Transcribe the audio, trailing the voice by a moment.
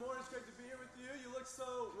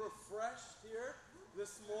refreshed here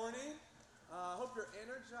this morning. I hope you're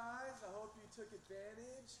energized. I hope you took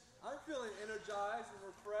advantage. I'm feeling energized and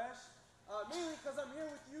refreshed, mainly because I'm here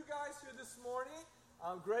with you guys here this morning.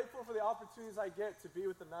 I'm grateful for the opportunities I get to be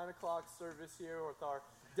with the 9 o'clock service here with our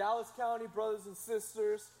Dallas County brothers and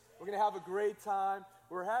sisters. We're going to have a great time.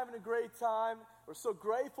 We're having a great time. We're so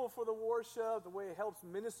grateful for the worship, the way it helps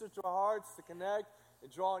minister to our hearts to connect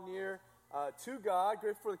and draw near to God.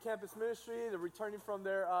 Grateful for the campus ministry. They're returning from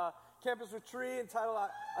their campus retreat entitled I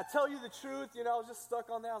Tell You the Truth. You know, I was just stuck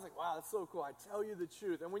on that. I was like, wow, that's so cool. I tell you the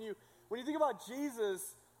truth. And when you think about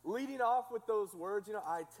Jesus leading off with those words, you know,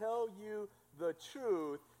 I tell you the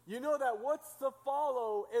truth, you know that what's to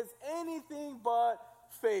follow is anything but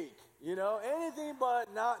fake, you know, anything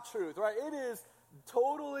but not truth, right? It is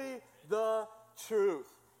totally the truth.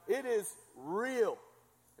 It is real.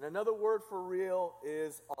 And another word for real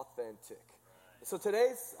is authentic. So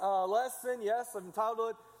today's lesson, yes, I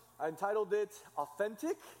entitled it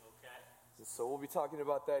Authentic. Okay. So we'll be talking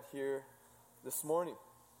about that here this morning.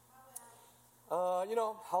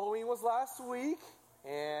 Halloween was last week,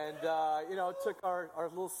 and, took our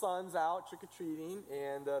little sons out trick-or-treating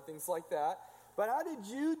and things like that. But how did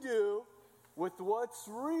you do with what's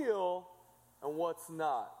real and what's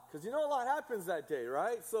not? Because a lot happens that day,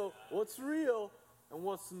 right? So what's real and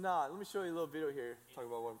what's not? Let me show you a little video here, talk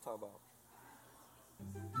about what I'm talking about.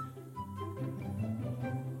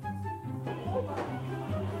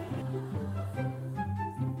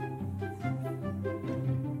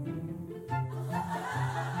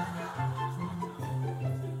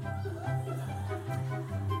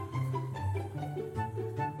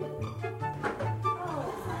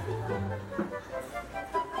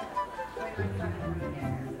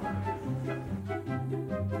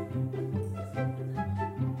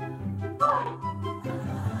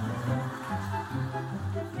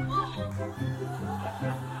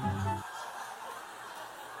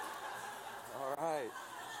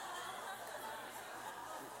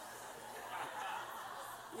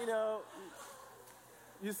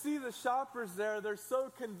 You see the shoppers there, they're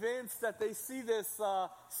so convinced that they see this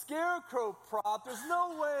scarecrow prop. There's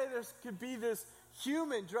no way there could be this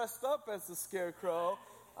human dressed up as the scarecrow.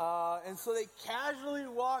 And so they casually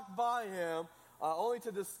walk by him, only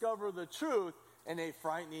to discover the truth in a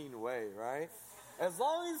frightening way, right? As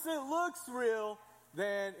long as it looks real,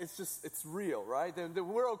 then it's real, right? Then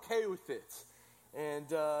we're okay with it.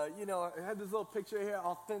 And, I had this little picture here,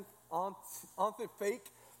 authentic fake.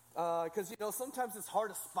 Because, sometimes it's hard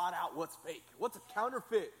to spot out what's fake. What's a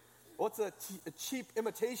counterfeit? What's a cheap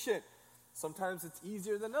imitation? Sometimes it's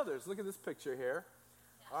easier than others. Look at this picture here.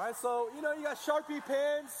 All right, so, you got Sharpie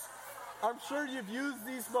pens. I'm sure you've used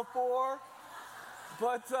these before.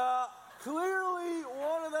 But clearly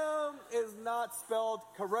one of them is not spelled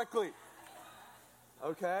correctly.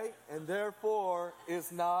 Okay? And therefore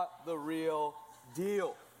is not the real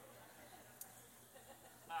deal.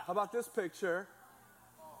 How about this picture?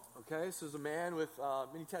 Okay, so there's a man with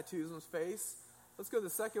many tattoos on his face. Let's go to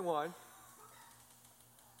the second one.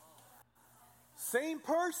 Same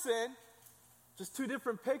person, just two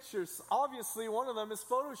different pictures. Obviously, one of them is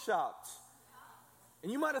photoshopped.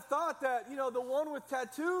 And you might have thought that, the one with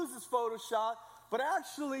tattoos is photoshopped, but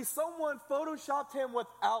actually someone photoshopped him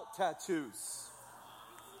without tattoos.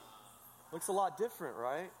 Looks a lot different,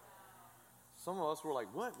 right? Some of us were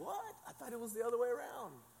like, what? I thought it was the other way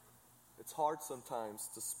around. It's hard sometimes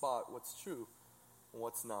to spot what's true and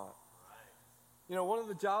what's not. One of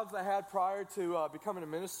the jobs I had prior to becoming a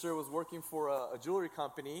minister was working for a jewelry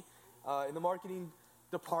company in the marketing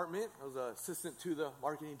department. I was an assistant to the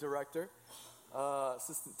marketing director.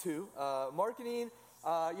 Marketing,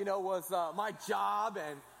 was my job,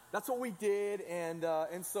 and that's what we did. And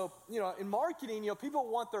so, in marketing, people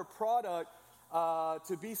want their product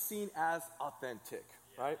to be seen as authentic.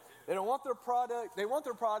 Right? They don't want their product. They want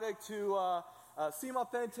their product to seem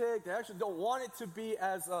authentic. They actually don't want it to be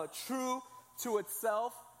as true to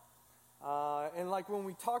itself. And like when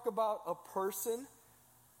we talk about a person,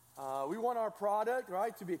 we want our product,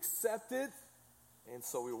 right, to be accepted. And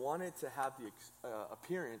so we want it to have the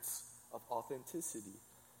appearance of authenticity.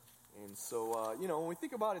 And so, when we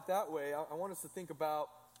think about it that way, I want us to think about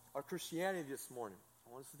our Christianity this morning.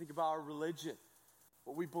 I want us to think about our religion,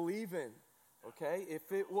 what we believe in. Okay,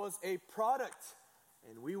 if it was a product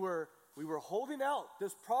and we were holding out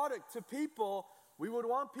this product to people, we would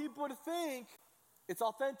want people to think it's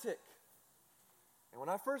authentic. And when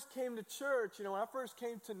I first came to church, when I first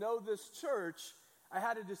came to know this church, I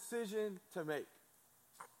had a decision to make.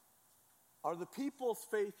 Are the people's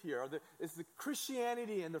faith here, is the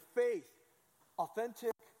Christianity and the faith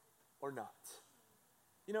authentic or not?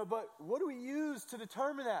 But what do we use to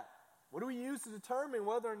determine that? What do we use to determine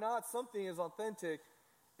whether or not something is authentic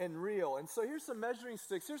and real? And so here's some measuring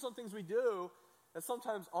sticks. Here's some things we do that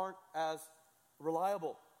sometimes aren't as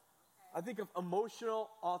reliable. I think of emotional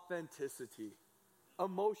authenticity.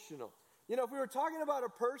 Emotional. You know, if we were talking about a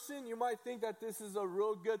person, you might think that this is a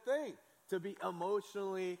real good thing, to be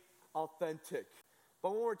emotionally authentic.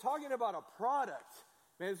 But when we're talking about a product,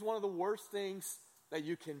 man, it's one of the worst things that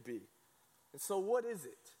you can be. And so what is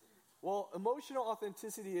it? Well, emotional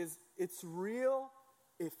authenticity is, it's real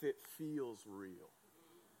if it feels real.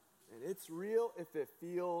 And it's real if it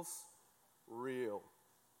feels real.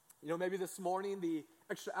 You know, maybe this morning the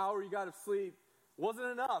extra hour you got of sleep wasn't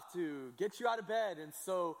enough to get you out of bed, and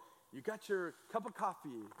so you got your cup of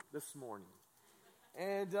coffee this morning.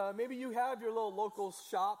 And maybe you have your little local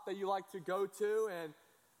shop that you like to go to, and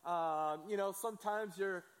you know, sometimes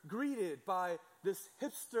you're greeted by this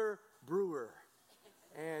hipster brewer.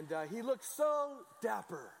 And he looks so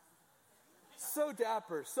dapper,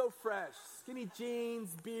 so fresh. Skinny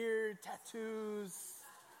jeans, beard, tattoos.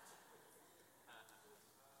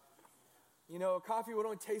 You know, coffee would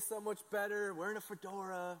only taste so much better, wearing a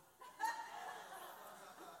fedora.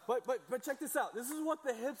 But check this out. This is what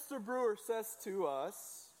the hipster brewer says to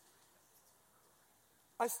us.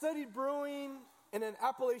 I studied brewing in an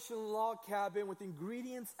Appalachian log cabin with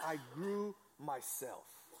ingredients I grew myself.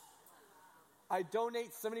 I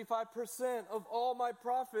donate 75% of all my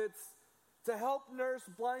profits to help nurse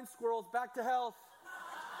blind squirrels back to health.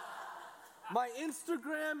 My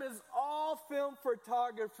Instagram is all film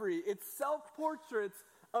photography. It's self-portraits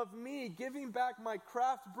of me giving back my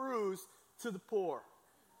craft brews to the poor.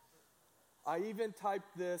 I even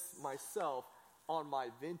typed this myself on my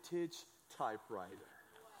vintage typewriter.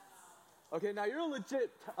 Okay, now you're a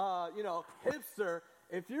legit, hipster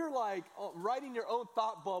if you're like writing your own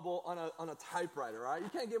thought bubble on a typewriter, right? You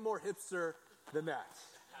can't get more hipster than that.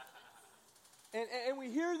 And we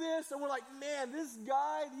hear this and we're like, man, these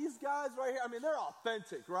guys right here, I mean, they're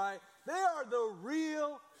authentic, right? They are the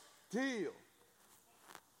real deal.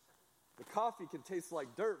 The coffee can taste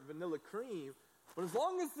like dirt, vanilla cream, but as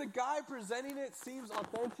long as the guy presenting it seems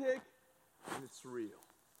authentic, and it's real.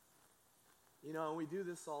 You know, and we do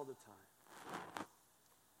this all the time.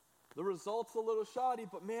 The result's a little shoddy,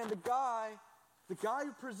 but man, the guy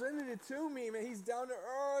who presented it to me, man, he's down to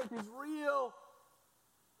earth, he's real.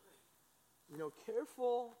 You know,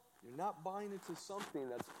 careful, you're not buying into something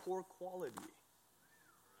that's poor quality.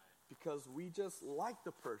 Because we just like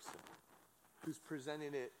the person who's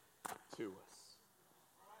presenting it to us.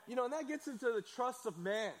 You know, and that gets into the trust of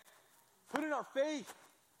man. Putting our faith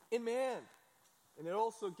in man. And it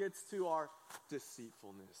also gets to our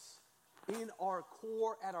deceitfulness. In our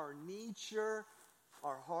core, at our nature,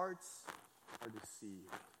 our hearts are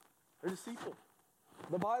deceived. They're deceitful.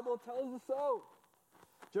 The Bible tells us so.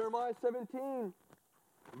 Jeremiah 17,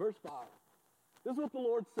 verse 5. This is what the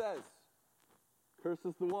Lord says. Cursed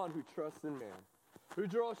is the one who trusts in man, who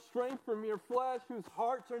draws strength from mere flesh, whose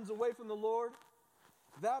heart turns away from the Lord.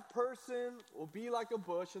 That person will be like a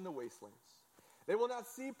bush in the wastelands. They will not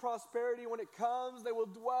see prosperity when it comes. They will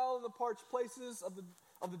dwell in the parched places of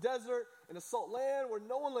the desert, in a salt land where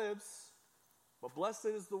no one lives. But blessed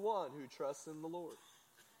is the one who trusts in the Lord,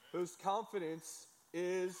 whose confidence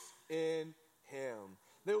is in him.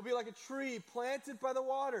 They will be like a tree planted by the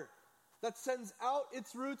water that sends out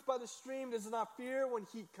its roots by the stream, does not fear when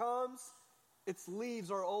heat comes. Its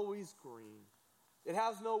leaves are always green. It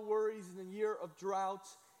has no worries in the year of drought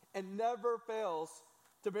and never fails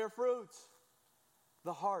to bear fruit.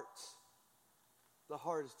 The heart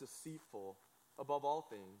is deceitful above all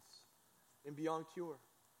things and beyond cure.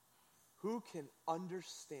 Who can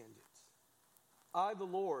understand it? I, the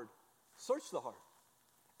Lord, search the heart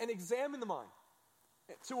and examine the mind,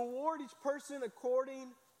 to award each person according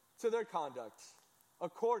to their conduct,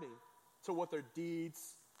 according to what their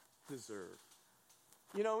deeds deserve.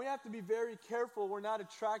 You know, we have to be very careful we're not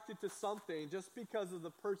attracted to something just because of the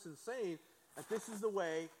person saying that this is the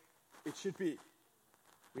way it should be.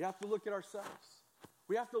 We have to look at ourselves.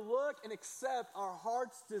 We have to look and accept our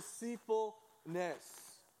heart's deceitfulness.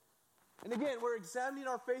 And again, we're examining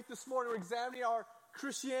our faith this morning. We're examining our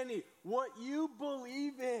Christianity, what you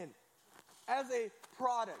believe in as a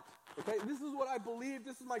product. Okay, this is what I believe.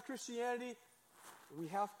 This is my Christianity. We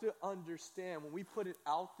have to understand when we put it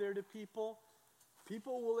out there to people,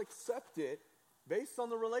 people will accept it based on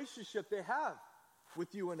the relationship they have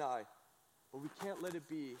with you and I. But we can't let it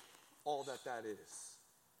be all that is.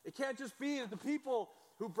 It can't just be that the people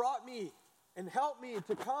who brought me and helped me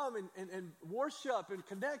to come and worship and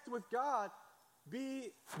connect with God be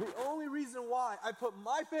the only reason why I put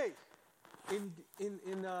my faith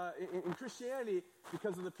in Christianity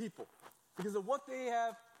because of the people, because of what they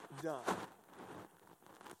have done.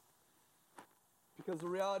 Because the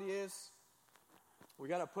reality is, we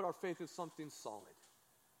got to put our faith in something solid.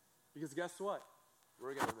 Because guess what?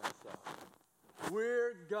 We're going to mess up.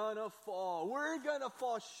 We're going to fall. We're going to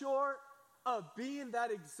fall short of being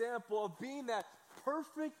that example, of being that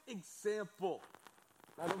perfect example.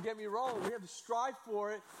 Now, don't get me wrong. We have to strive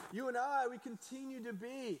for it. You and I, we continue to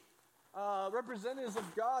be representatives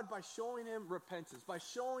of God by showing Him repentance, by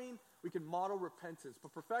showing we can model repentance.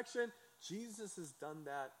 But perfection, Jesus has done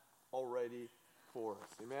that already for us.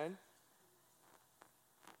 Amen?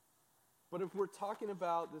 But if we're talking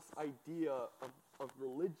about this idea of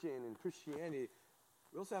religion and Christianity,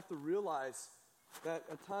 we also have to realize that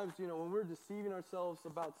at times, when we're deceiving ourselves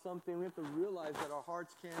about something, we have to realize that our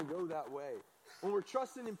hearts can go that way. When we're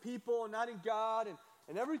trusting in people and not in God,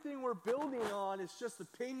 and everything we're building on is just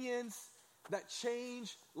opinions that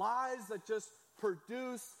change, lies that just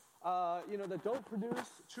produce, that don't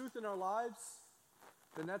produce truth in our lives,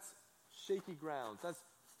 then that's shaky grounds. That's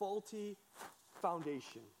faulty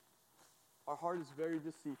foundation. Our heart is very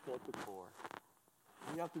deceitful at the core.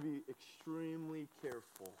 We have to be extremely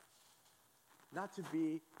careful not to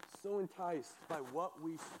be so enticed by what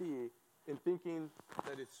we see in thinking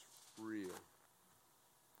that it's real.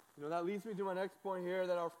 That leads me to my next point here,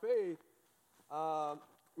 that our faith,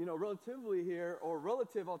 relatively here, or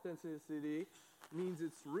relative authenticity, means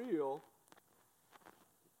it's real.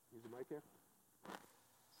 Use the mic here.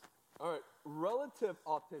 All right, relative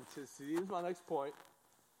authenticity is my next point.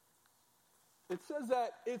 It says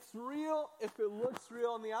that it's real if it looks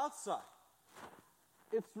real on the outside.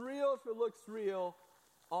 It's real if it looks real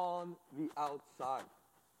on the outside.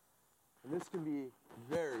 And this can be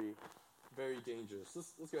very, very dangerous.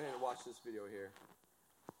 Let's go ahead and watch this video here.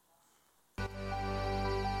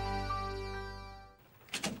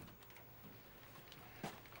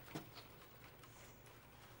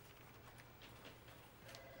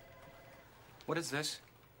 What is this?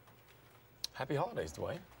 Happy holidays,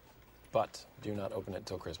 Dwayne. But do not open it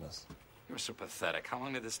till Christmas. You're so pathetic. How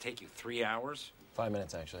long did this take you? 3 hours? 5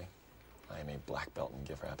 minutes, actually. I am a black belt in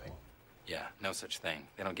gift wrapping. Yeah, no such thing.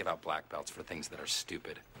 They don't give out black belts for things that are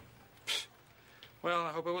stupid. Pfft. Well,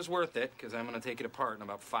 I hope it was worth it, because I'm going to take it apart in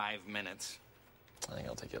about 5 minutes. I think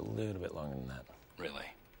it'll take you a little bit longer than that. Really?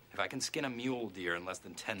 If I can skin a mule deer in less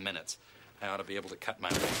than 10 minutes, I ought to be able to cut my...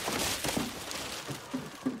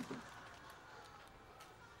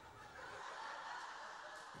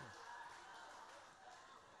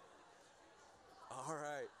 All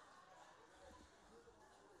right.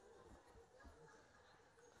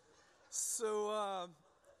 So,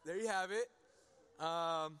 there you have it.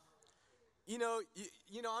 I'm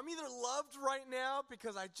either loved right now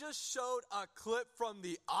because I just showed a clip from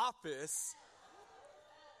The Office,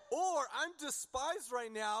 or I'm despised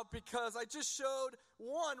right now because I just showed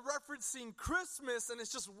one referencing Christmas, and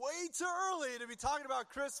it's just way too early to be talking about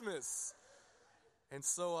Christmas. And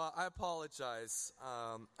so I apologize.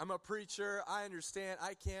 I'm a preacher. I understand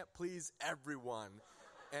I can't please everyone,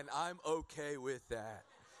 and I'm okay with that.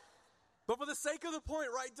 But for the sake of the point,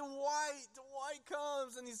 right, Dwight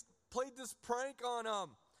comes, and he's played this prank on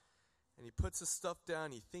him. And he puts his stuff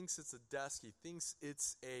down. He thinks it's a desk. He thinks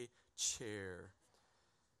it's a chair.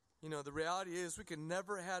 The reality is we can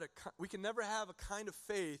never have a kind of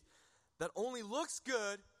faith that only looks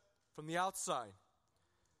good from the outside.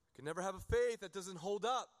 We can never have a faith that doesn't hold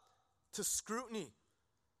up to scrutiny,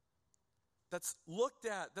 that's looked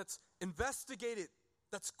at, that's investigated,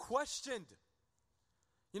 that's questioned.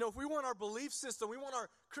 If we want our belief system, we want our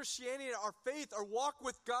Christianity, our faith, our walk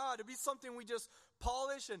with God to be something we just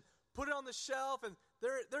polish and put it on the shelf, and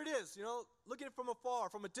there it is, look at it from afar,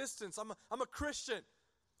 from a distance. I'm a Christian.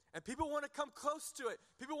 And people want to come close to it.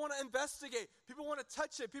 People want to investigate. People want to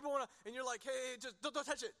touch it. And you're like, hey, just don't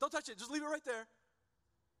touch it. Don't touch it. Just leave it right there.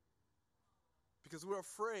 Because we're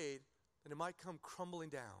afraid that it might come crumbling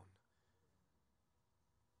down.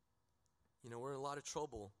 We're in a lot of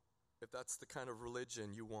trouble if that's the kind of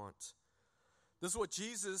religion you want. This is what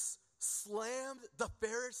Jesus slammed the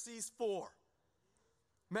Pharisees for.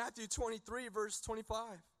 Matthew 23, verse 25.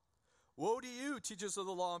 Woe to you, teachers of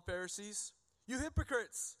the law and Pharisees, you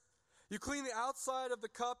hypocrites! You clean the outside of the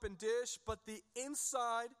cup and dish, but the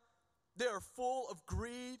inside, they are full of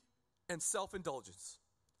greed and self-indulgence.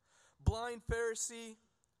 Blind Pharisee,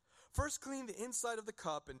 first clean the inside of the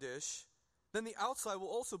cup and dish, then the outside will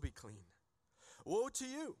also be clean. Woe to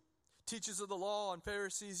you, teachers of the law and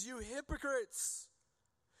Pharisees, you hypocrites!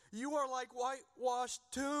 You are like whitewashed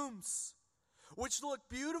tombs, which look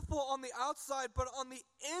beautiful on the outside, but on the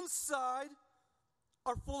inside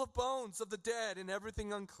are full of bones of the dead and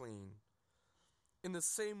everything unclean. In the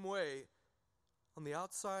same way, on the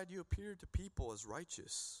outside you appear to people as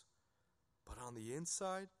righteous, but on the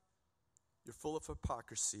inside you're full of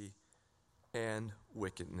hypocrisy and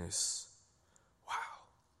wickedness.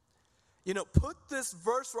 Wow. Put this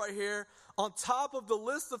verse right here on top of the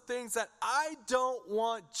list of things that I don't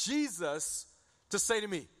want Jesus to say to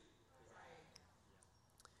me.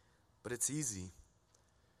 But it's easy.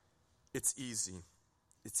 It's easy.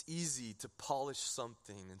 It's easy to polish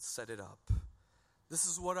something and set it up. This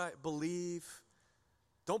is what I believe.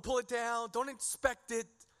 Don't pull it down. Don't inspect it.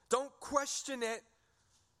 Don't question it.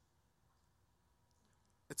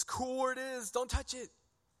 It's cool where it is. Don't touch it.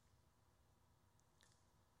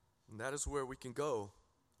 And that is where we can go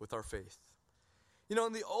with our faith.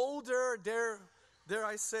 And the older, dare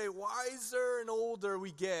I say, wiser and older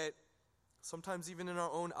we get, sometimes even in our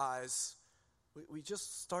own eyes, we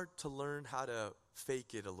just start to learn how to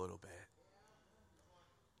fake it a little bit.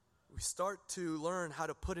 We start to learn how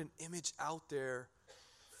to put an image out there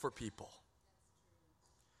for people.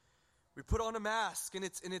 We put on a mask, and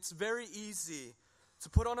it's very easy to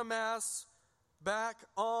put on a mask back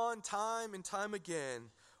on time and time again.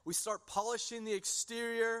 We start polishing the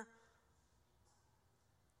exterior.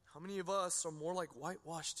 How many of us are more like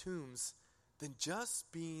whitewashed tombs than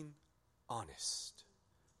just being honest,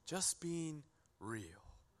 just being real,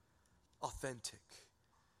 authentic?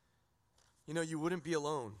 You wouldn't be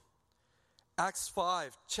alone. Acts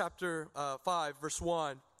 5, chapter 5, verse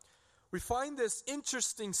 1. We find this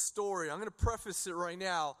interesting story. I'm going to preface it right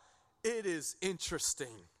now. It is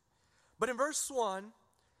interesting. But in verse 1,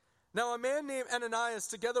 now a man named Ananias,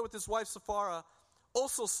 together with his wife Sapphira,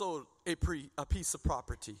 also sold a piece of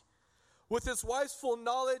property. With his wife's full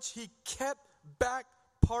knowledge, he kept back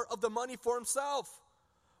part of the money for himself,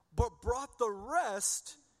 but brought the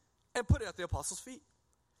rest and put it at the apostles' feet.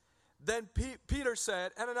 Then Peter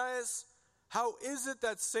said, Ananias, how is it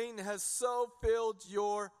that Satan has so filled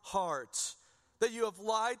your heart that you have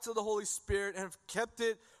lied to the Holy Spirit and have kept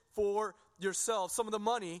it for yourself, some of the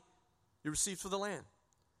money you received for the land?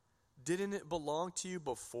 Didn't it belong to you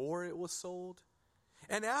before it was sold?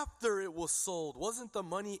 And after it was sold, wasn't the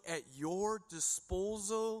money at your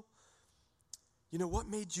disposal? What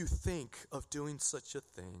made you think of doing such a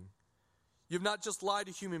thing? You've not just lied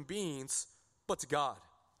to human beings, but to God.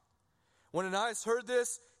 When Ananias heard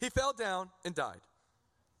this, he fell down and died.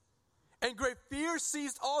 And great fear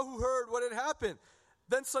seized all who heard what had happened.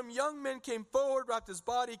 Then some young men came forward, wrapped his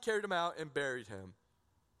body, carried him out, and buried him.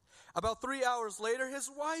 About 3 hours later, his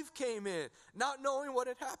wife came in, not knowing what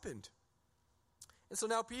had happened. And so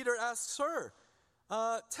now Peter asks her,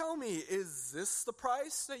 tell me, is this the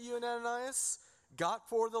price that you and Ananias got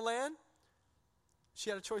for the land? She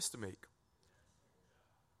had a choice to make.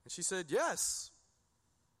 And she said, yes,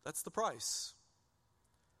 that's the price.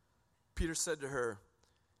 Peter said to her,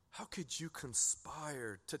 how could you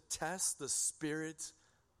conspire to test the Spirit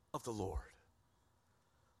of the Lord?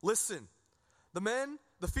 Listen,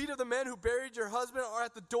 the feet of the men who buried your husband are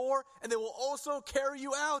at the door, and they will also carry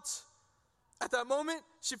you out. At that moment,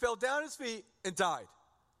 she fell down at his feet and died.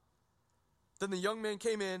 Then the young man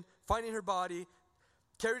came in, finding her body,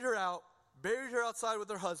 carried her out, buried her outside with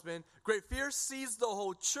her husband. Great fear seized the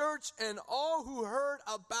whole church and all who heard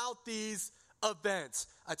about these events.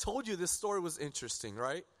 I told you this story was interesting,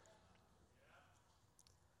 right?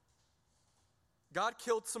 God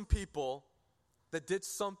killed some people that did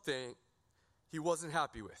something he wasn't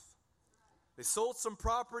happy with. They sold some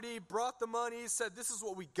property, brought the money, said, this is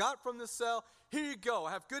what we got from the sale. Here you go.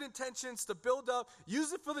 I have good intentions to build up.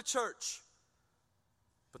 Use it for the church.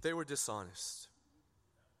 But they were dishonest.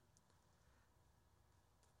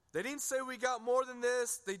 They didn't say we got more than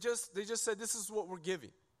this. They just said this is what we're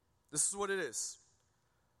giving. This is what it is.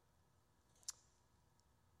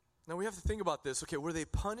 Now we have to think about this. Okay, were they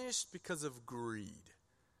punished because of greed?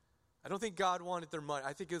 I don't think God wanted their money.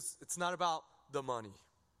 I think it's not about the money.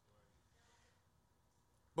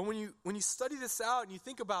 But when you study this out and you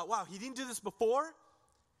think about, wow, he didn't do this before,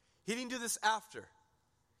 he didn't do this after.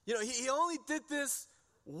 He only did this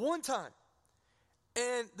one time.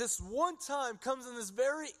 And this one time comes in this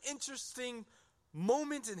very interesting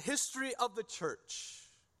moment in history of the church,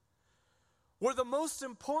 where the most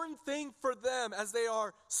important thing for them as they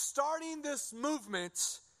are starting this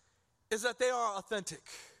movement is that they are authentic.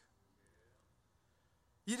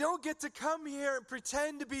 You don't get to come here and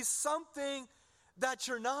pretend to be something that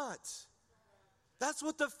you're not. That's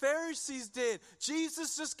what the Pharisees did.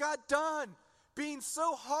 Jesus just got done being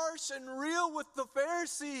so harsh and real with the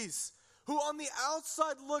Pharisees, who on the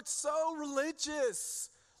outside looked so religious,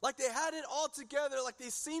 Like they had it all together, like they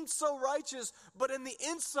seemed so righteous, but in the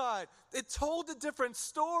inside, it told a different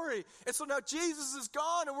story. And so now Jesus is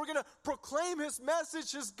gone, and we're going to proclaim his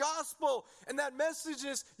message, his gospel. And that message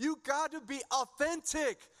is, you got to be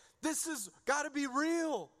authentic. This has got to be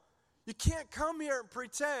real. You can't come here and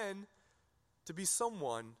pretend to be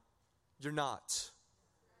someone you're not.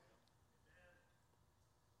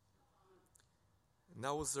 And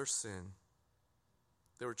that was their sin.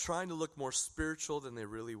 They were trying to look more spiritual than they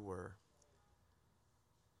really were.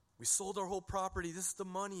 We sold our whole property. This is the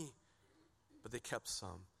money. But they kept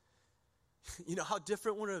some. You know, how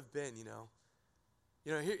different would it have been,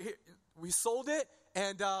 here, we sold it,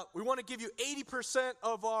 and we want to give you 80%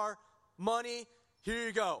 of our money. Here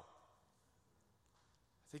you go.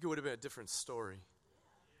 I think it would have been a different story.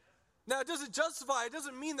 Now, it doesn't justify, it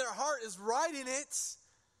doesn't mean their heart is right in it.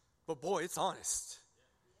 But boy, it's honest.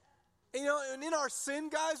 And in our sin,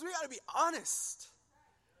 guys, we got to be honest.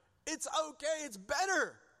 It's okay. It's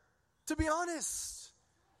better to be honest.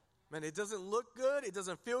 Man, it doesn't look good. It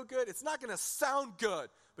doesn't feel good. It's not going to sound good.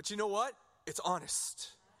 But you know what? It's honest.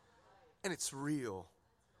 And it's real.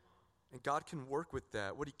 And God can work with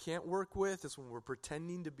that. What he can't work with is when we're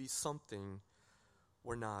pretending to be something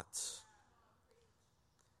we're not.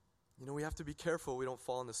 We have to be careful we don't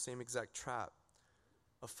fall in the same exact trap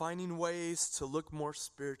of finding ways to look more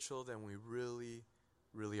spiritual than we really,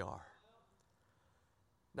 really are.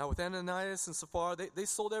 Now, with Ananias and Sapphira, they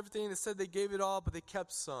sold everything. They said they gave it all, but they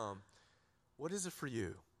kept some. What is it for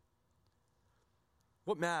you?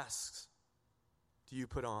 What masks do you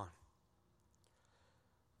put on?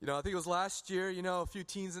 I think it was last year, a few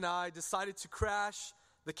teens and I decided to crash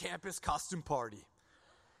the campus costume party.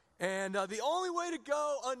 And the only way to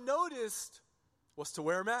go unnoticed was to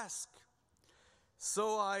wear a mask.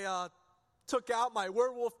 So I took out my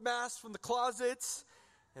werewolf mask from the closets,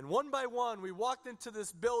 and one by one, we walked into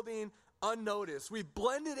this building unnoticed. We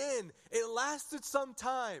blended in. It lasted some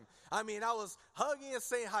time. I was hugging and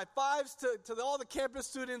saying high fives to all the campus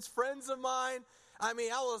students, friends of mine. I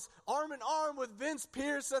was arm in arm with Vince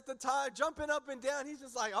Pierce at the time, jumping up and down. He's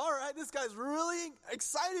just like, all right, this guy's really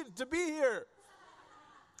excited to be here.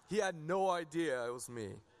 He had no idea it was me.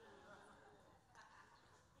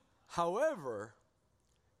 However,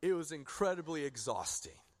 it was incredibly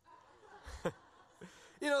exhausting.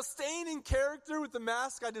 Staying in character with the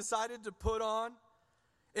mask I decided to put on,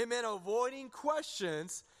 it meant avoiding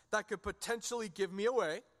questions that could potentially give me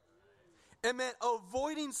away. It meant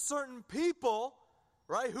avoiding certain people,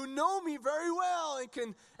 right, who know me very well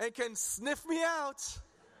and can sniff me out.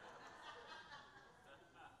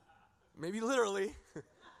 Maybe literally.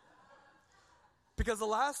 Because the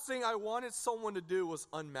last thing I wanted someone to do was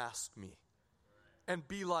unmask me and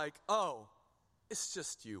be like, oh, it's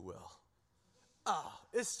just you, Will. Oh,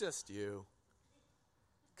 it's just you.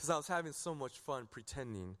 Because I was having so much fun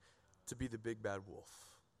pretending to be the big bad wolf.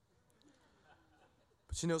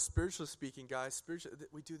 But spiritually speaking, guys,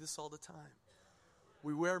 we do this all the time.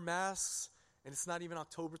 We wear masks, and it's not even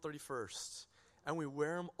October 31st. And we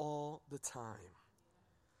wear them all the time.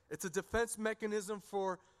 It's a defense mechanism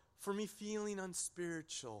for me feeling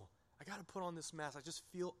unspiritual. I got to put on this mask. I just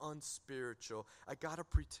feel unspiritual. I got to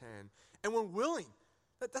pretend. And we're willing.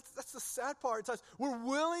 That's the sad part at times. We're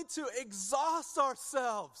willing to exhaust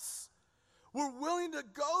ourselves. We're willing to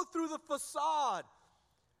go through the facade,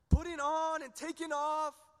 putting on and taking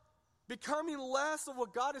off, becoming less of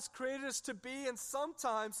what God has created us to be. And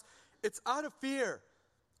sometimes it's out of fear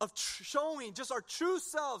of showing just our true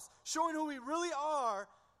selves, showing who we really are,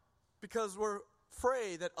 because we're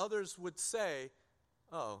afraid that others would say,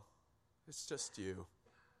 oh, it's just you.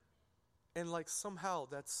 And somehow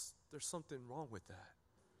there's something wrong with that.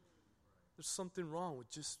 There's something wrong with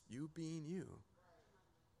just you being you.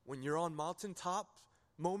 When you're on mountaintop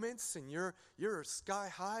moments and you're sky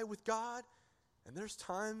high with God, and there's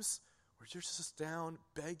times where you're just down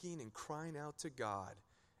begging and crying out to God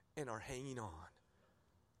and are hanging on.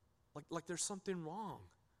 Like there's something wrong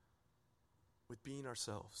with being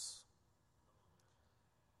ourselves.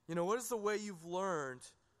 What is the way you've learned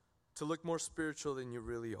to look more spiritual than you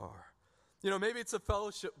really are? Maybe it's a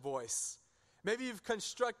fellowship voice. Maybe you've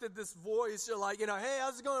constructed this voice. You're like, hey,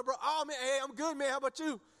 how's it going, bro? Oh, man, hey, I'm good, man. How about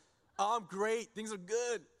you? Oh, I'm great. Things are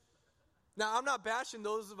good. Now, I'm not bashing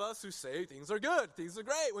those of us who say things are good. Things are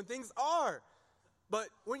great when things are. But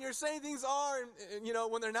when you're saying things are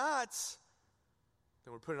and when they're not,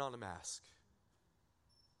 then we're putting on a mask.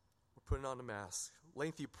 We're putting on a mask.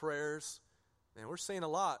 Lengthy prayers. Man, we're saying a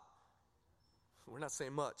lot. We're not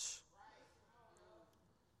saying much.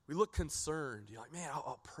 We look concerned. You're like, man,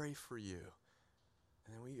 I'll pray for you.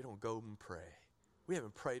 And then we don't go and pray. We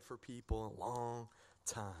haven't prayed for people in a long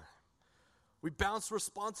time. We bounce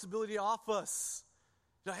responsibility off us.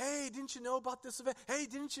 Hey, didn't you know about this event? Hey,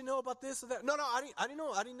 didn't you know about this or that? No, I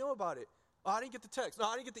didn't know about it. Oh, I didn't get the text. No,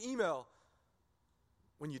 I didn't get the email.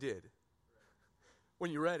 When you did.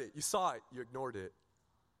 When you read it, you saw it, you ignored it.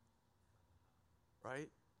 Right?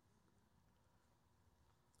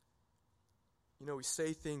 We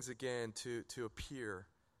say things again to appear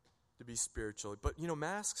to be spiritual. But,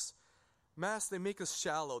 masks, they make us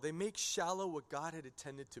shallow. They make shallow what God had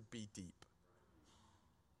intended to be deep.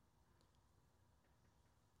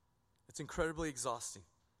 It's incredibly exhausting.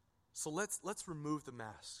 So let's remove the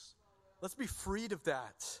masks. Let's be freed of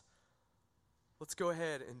that. Let's go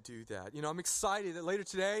ahead and do that. I'm excited that later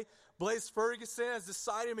today, Blaze Ferguson has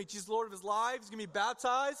decided to make Jesus Lord of his life. He's going to be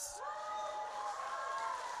baptized.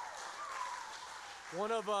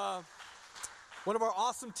 One of our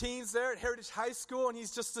awesome teens there at Heritage High School, and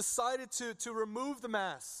he's just decided to remove the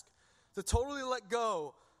mask, to totally let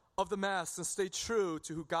go of the mask and stay true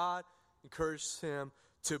to who God encouraged him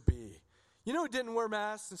to be. Who didn't wear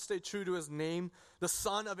masks and stay true to his name? The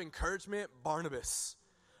son of encouragement, Barnabas.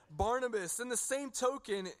 Barnabas, in the same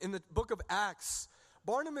token, in the book of Acts,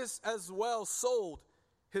 Barnabas as well sold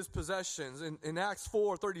his possessions. In Acts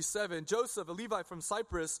 4:37, Joseph, a Levite from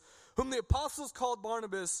Cyprus, whom the apostles called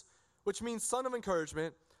Barnabas, which means son of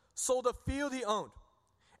encouragement, sold a field he owned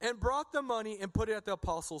and brought the money and put it at the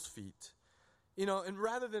apostles' feet. And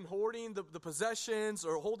rather than hoarding the possessions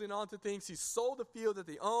or holding on to things, he sold the field that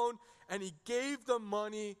they owned and he gave the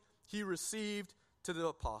money he received to the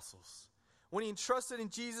apostles. When he entrusted in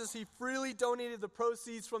Jesus, he freely donated the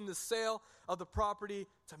proceeds from the sale of the property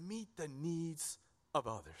to meet the needs of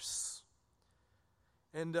others.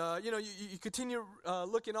 And, you continue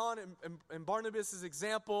looking on in Barnabas'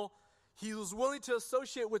 example. He was willing to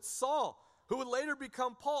associate with Saul, who would later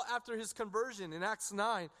become Paul after his conversion. In Acts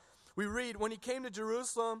 9, we read, when he came to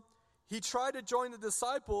Jerusalem, he tried to join the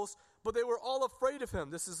disciples, but they were all afraid of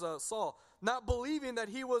him. This is Saul, not believing that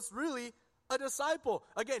he was really a disciple.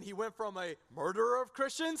 Again, he went from a murderer of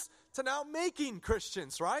Christians to now making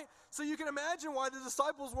Christians, right? So you can imagine why the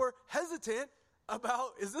disciples were hesitant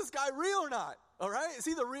about, is this guy real or not? All right? Is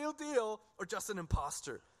he the real deal or just an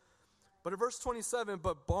imposter? But in verse 27,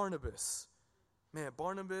 but Barnabas,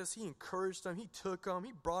 he encouraged them. He took them.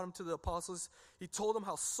 He brought them to the apostles. He told them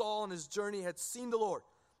how Saul on his journey had seen the Lord,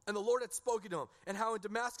 and the Lord had spoken to him, and how in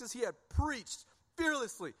Damascus he had preached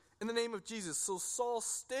fearlessly in the name of Jesus. So Saul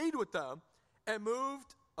stayed with them and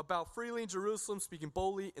moved about freely in Jerusalem, speaking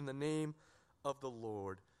boldly in the name of the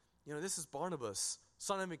Lord. This is Barnabas,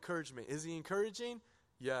 son of encouragement. Is he encouraging?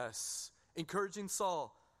 Yes. Encouraging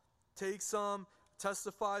Saul. Takes him,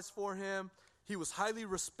 testifies for him. He was highly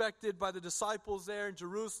respected by the disciples there in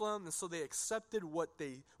Jerusalem, and so they accepted what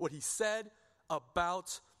he said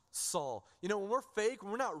about Saul. When we're fake,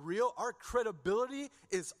 when we're not real, our credibility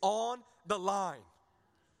is on the line.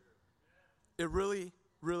 It really,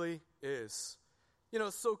 really is.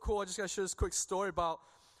 It's so cool. I just got to share this quick story about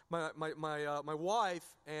my wife,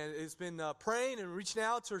 and has been praying and reaching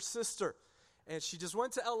out to her sister. And she just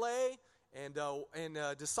went to L.A. and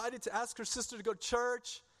decided to ask her sister to go to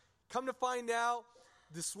church. Come to find out,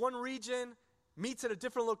 this one region meets at a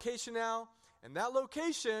different location now, and that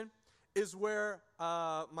location is where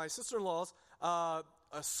my sister-in-law's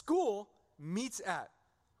school meets at.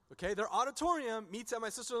 Okay, their auditorium meets at my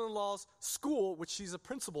sister-in-law's school, which she's a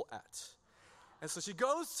principal at. And so she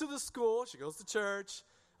goes to the school, she goes to church,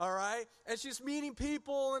 all right, and she's meeting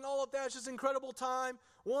people and all of that. It's just an incredible time.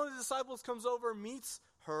 One of the disciples comes over, meets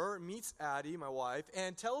Addie, my wife,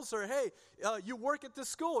 and tells her, hey, you work at this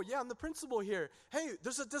school. Yeah, I'm the principal here. Hey,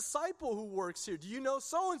 there's a disciple who works here. Do you know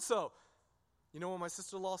so-and-so? You know what my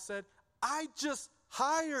sister-in-law said? I just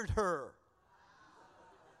hired her.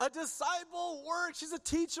 A disciple works. She's a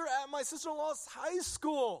teacher at my sister-in-law's high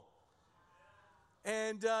school.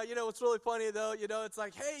 And, what's really funny, though, it's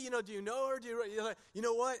like, hey, do you know her? You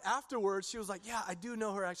know what? Afterwards, she was like, yeah, I do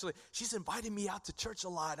know her, actually. She's invited me out to church a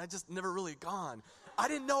lot. I just never really gone. I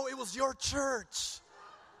didn't know it was your church.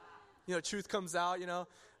 Truth comes out,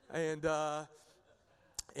 and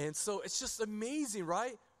so it's just amazing,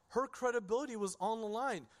 right? Her credibility was on the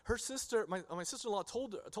line. Her sister, my sister-in-law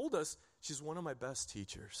told us, she's one of my best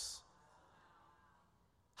teachers.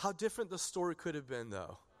 How different the story could have been,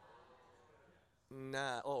 though.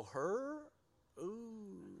 Nah. Oh, her?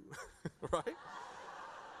 Ooh. Right?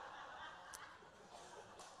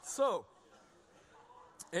 So,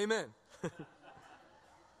 amen.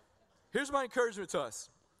 Here's my encouragement to us.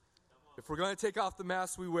 If we're going to take off the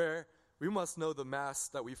mask we wear, we must know the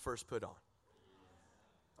mask that we first put on.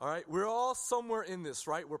 All right, we're all somewhere in this,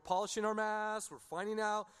 right? We're polishing our masks. We're finding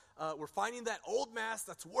that old mask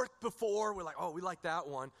that's worked before. We're like, oh, we like that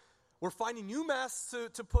one. We're finding new masks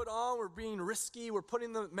to put on. We're being risky. We're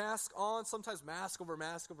putting the mask on, sometimes mask over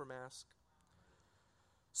mask over mask.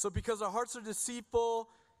 So because our hearts are deceitful,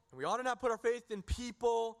 and we ought to not put our faith in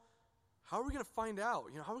people, how are we going to find out?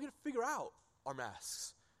 How are we going to figure out our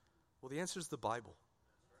masks? Well, the answer is the Bible.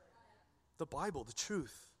 The Bible, the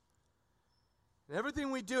truth. And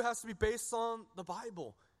everything we do has to be based on the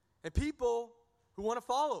Bible and people who want to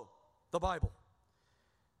follow the Bible.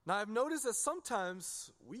 Now, I've noticed that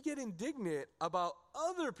sometimes we get indignant about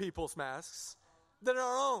other people's masks than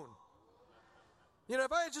our own.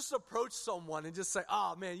 If I just approach someone and just say,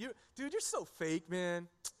 oh, man, you're so fake, man.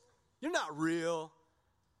 You're not real.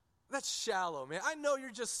 That's shallow, man. I know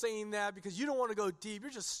you're just saying that because you don't want to go deep.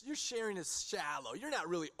 You're sharing as shallow. You're not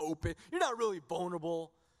really open. You're not really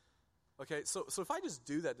vulnerable. Okay, so if I just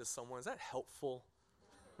do that to someone, is that helpful?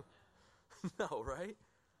 No, right?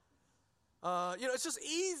 It's just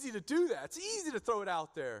easy to do that. It's easy to throw it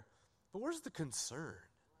out there. But where's the concern?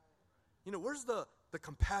 Where's the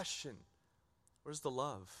compassion? Where's the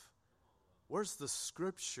love? Where's the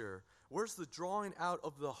scripture? Where's the drawing out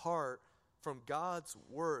of the heart from God's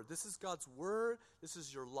word? This is God's word. This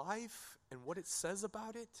is your life and what it says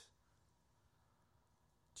about it.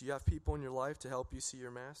 Do you have people in your life to help you see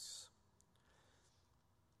your masks?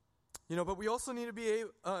 But we also need to be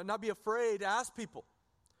not be afraid to ask people,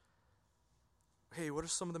 hey, what are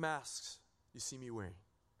some of the masks you see me wearing?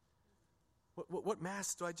 What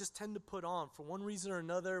masks do I just tend to put on for one reason or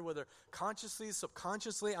another, whether consciously,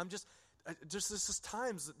 subconsciously? There's just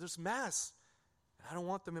times that there's masks, and I don't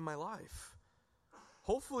want them in my life.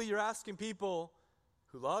 Hopefully you're asking people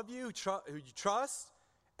who love you, who you trust,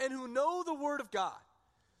 and who know the Word of God.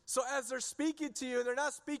 So as they're speaking to you, they're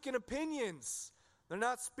not speaking opinions. They're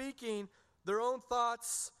not speaking their own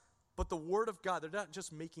thoughts, but the Word of God. They're not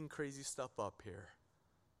just making crazy stuff up here.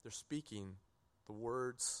 They're speaking the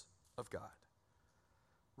words of God.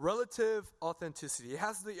 Relative authenticity. It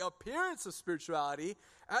has the appearance of spirituality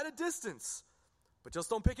at a distance, but just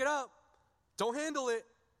don't pick it up. Don't handle it,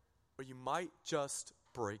 or you might just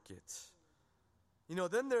break it.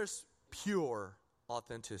 Then there's pure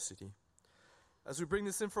authenticity. As we bring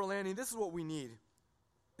this in for a landing, this is what we need.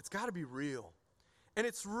 It's got to be real. And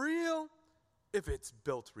it's real if it's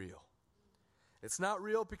built real. It's not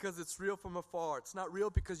real because it's real from afar. It's not real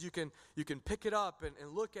because you can pick it up and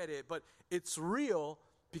look at it. But it's real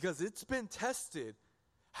because it's been tested.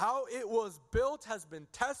 How it was built has been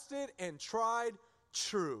tested and tried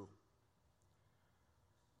true.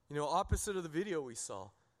 Opposite of the video we saw.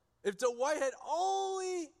 If Dwight had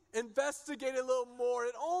only investigated a little more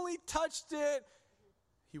and only touched it,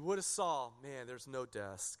 he would have saw, man, there's no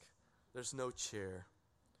desk. There's no chair.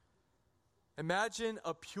 Imagine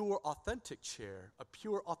a pure, authentic chair, a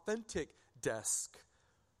pure, authentic desk.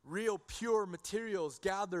 Real, pure materials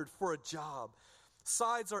gathered for a job.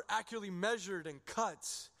 Sides are accurately measured and cut.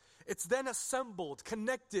 It's then assembled,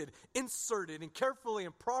 connected, inserted, and carefully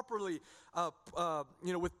and properly,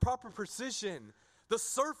 with proper precision. The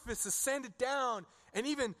surface is sanded down and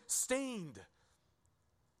even stained.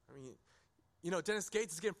 Dennis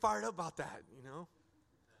Gates is getting fired up about that,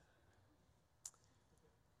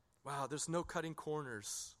 Wow, there's no cutting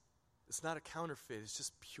corners. It's not a counterfeit. It's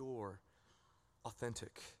just pure,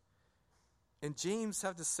 authentic. And James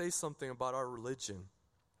had to say something about our religion.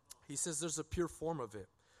 He says there's a pure form of it.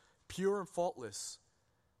 Pure and faultless.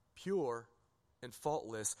 Pure and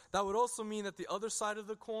faultless. That would also mean that the other side of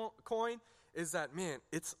the coin is that,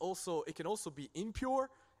 it can also be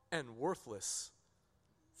impure and worthless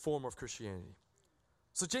form of Christianity.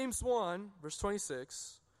 So James 1, verse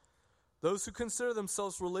 26, those who consider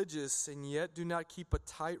themselves religious and yet do not keep a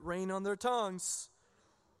tight rein on their tongues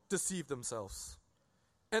deceive themselves.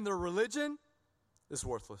 And their religion is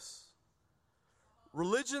worthless.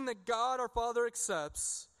 Religion that God our Father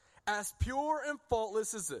accepts as pure and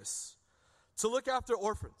faultless as this: to look after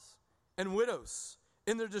orphans and widows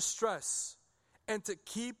in their distress and to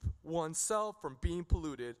keep oneself from being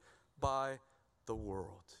polluted by the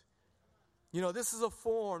world. This is a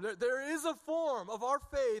form. There is a form of our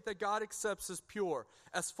faith that God accepts as pure,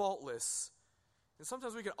 as faultless. And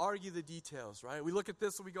sometimes we can argue the details, right? We look at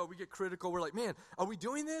this and we get critical. We're like, man, are we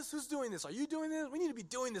doing this? Who's doing this? Are you doing this? We need to be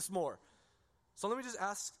doing this more. So let me just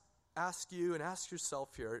ask you and ask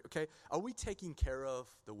yourself here, okay? Are we taking care of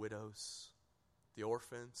the widows, the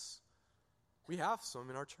orphans? We have some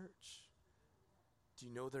in our church. Do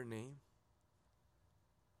you know their name?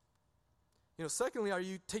 Secondly, are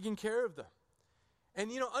you taking care of them?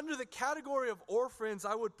 And, under the category of orphans,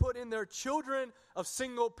 I would put in there children of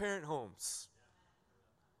single-parent homes.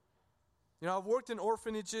 I've worked in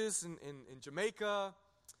orphanages in Jamaica,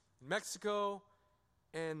 in Mexico,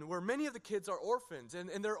 and where many of the kids are orphans.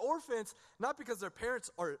 And they're orphans not because their parents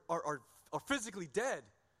are physically dead,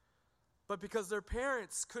 but because their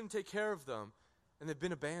parents couldn't take care of them, and they've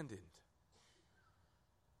been abandoned.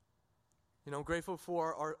 I'm grateful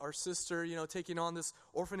for our sister, taking on this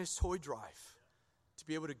orphanage toy drive to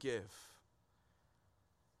be able to give.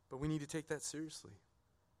 But we need to take that seriously.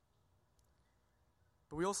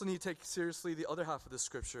 But we also need to take seriously the other half of the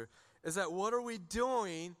scripture, is that what are we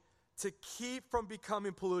doing to keep from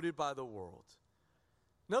becoming polluted by the world?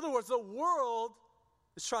 In other words, the world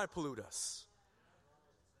is trying to pollute us.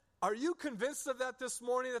 Are you convinced of that this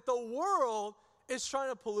morning, that the world is trying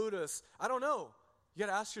to pollute us? I don't know. You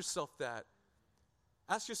got to ask yourself that.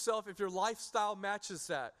 Ask yourself if your lifestyle matches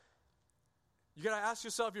that. You got to ask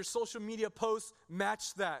yourself if your social media posts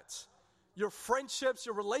match that. Your friendships,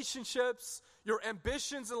 your relationships, your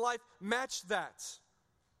ambitions in life match that.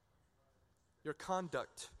 Your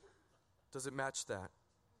conduct, does it match that?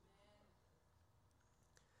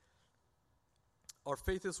 Our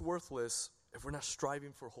faith is worthless if we're not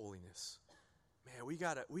striving for holiness. Man, we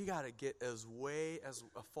gotta get as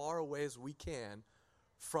far away as we can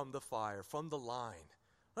from the fire, from the line.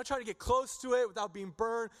 I'm not trying to get close to it without being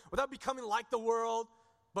burned, without becoming like the world,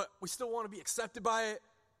 but we still want to be accepted by it.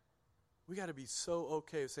 We got to be so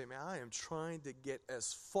okay with saying, man, I am trying to get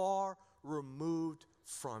as far removed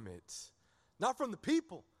from it. Not from the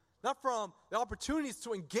people, not from the opportunities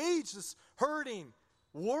to engage this hurting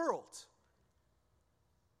world.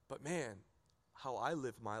 But man, how I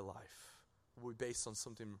live my life will be based on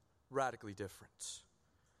something radically different.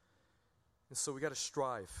 And so we got to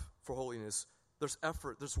strive for holiness. There's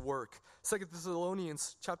effort, there's work. 2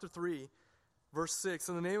 Thessalonians chapter 3, verse 6.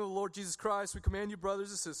 In the name of the Lord Jesus Christ, we command you, brothers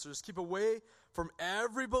and sisters, keep away from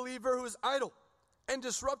every believer who is idle and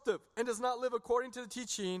disruptive and does not live according to the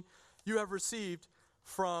teaching you have received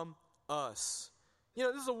from us.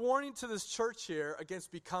 This is a warning to this church here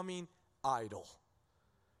against becoming idle.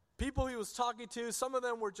 People he was talking to, some of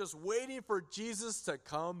them were just waiting for Jesus to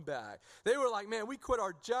come back. They were like, man, we quit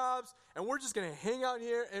our jobs and we're just going to hang out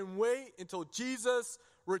here and wait until Jesus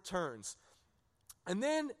returns. And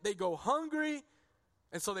then they go hungry,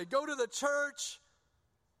 and so they go to the church,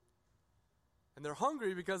 and they're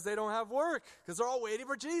hungry because they don't have work, because they're all waiting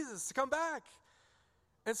for Jesus to come back.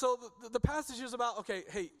 And so the passage is about, okay,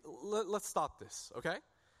 hey, let's stop this, okay?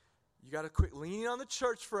 You got to quit leaning on the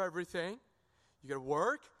church for everything. You got to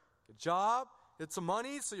work, get a job, get some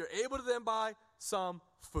money, so you're able to then buy some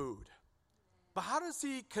food. But how does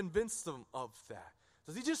he convince them of that?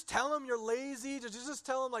 Does he just tell them you're lazy? Does he just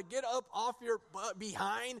tell them, like, get up off your butt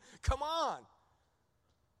behind? Come on.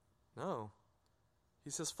 No. He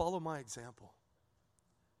says, follow my example.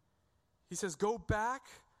 He says, go back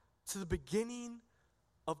to the beginning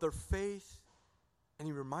of their faith, and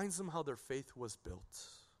he reminds them how their faith was built.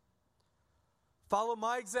 Follow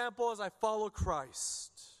my example as I follow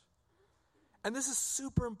Christ. And this is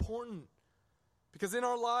super important, because in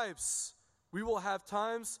our lives, we will have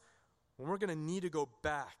times when we're going to need to go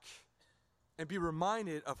back and be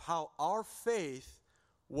reminded of how our faith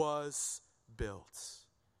was built.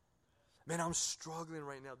 Man, I'm struggling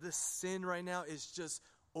right now. This sin right now is just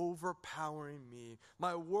overpowering me.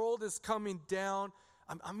 My world is coming down.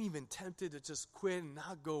 I'm even tempted to just quit and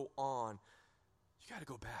not go on. You got to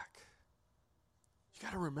go back. You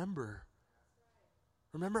got to remember.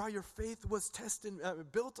 Remember how your faith was tested,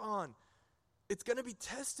 built on. It's going to be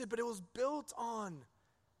tested, but it was built on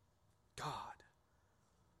God.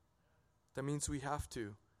 That means we have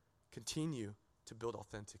to continue to build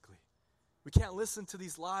authentically. We can't listen to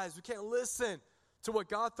these lies. We can't listen to what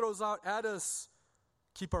God throws out at us.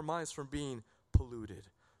 Keep our minds from being polluted.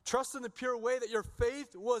 Trust in the pure way that your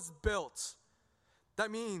faith was built.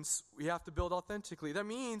 That means we have to build authentically. That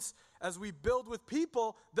means as we build with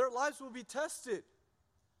people, their lives will be tested.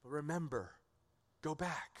 But remember, go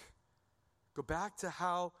back. Go back to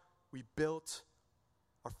how we built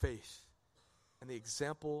our faith. And the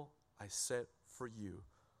example I set for you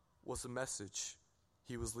was the message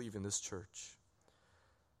he was leaving this church.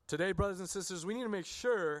 Today, brothers and sisters, we need to make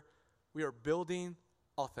sure we are building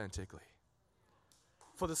authentically.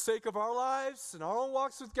 For the sake of our lives and our own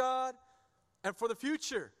walks with God, and for the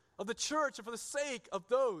future of the church, and for the sake of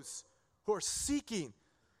those who are seeking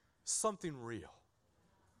something real.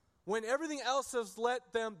 When everything else has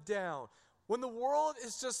let them down, when the world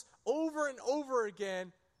is just over and over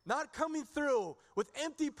again not coming through with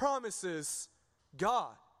empty promises,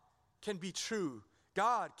 God can be true.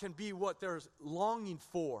 God can be what they're longing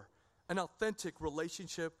for, an authentic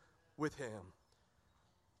relationship with him.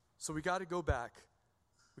 So we got to go back.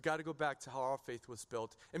 We got to go back to how our faith was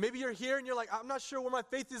built. And maybe you're here and you're like, I'm not sure where my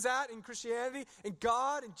faith is at in Christianity, in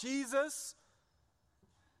God, in Jesus.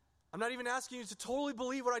 I'm not even asking you to totally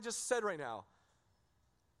believe what I just said right now.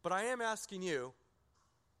 But I am asking you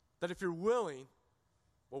that if you're willing,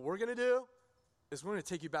 what we're going to do is we're going to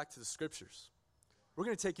take you back to the Scriptures. We're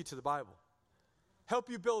going to take you to the Bible. Help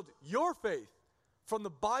you build your faith from the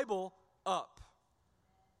Bible up.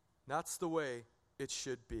 That's the way it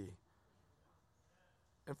should be.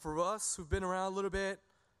 And for us who've been around a little bit,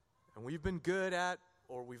 and we've been good at,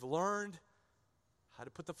 or we've learned how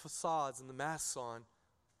to put the facades and the masks on,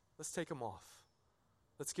 let's take them off.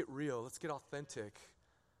 Let's get real. Let's get authentic.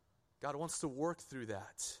 God wants to work through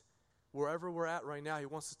that. Wherever we're at right now, he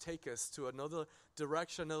wants to take us to another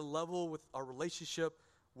direction, another level with our relationship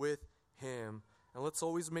with him. And let's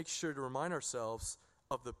always make sure to remind ourselves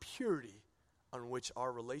of the purity on which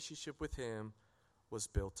our relationship with him was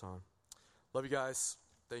built on. Love you guys.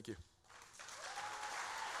 Thank you.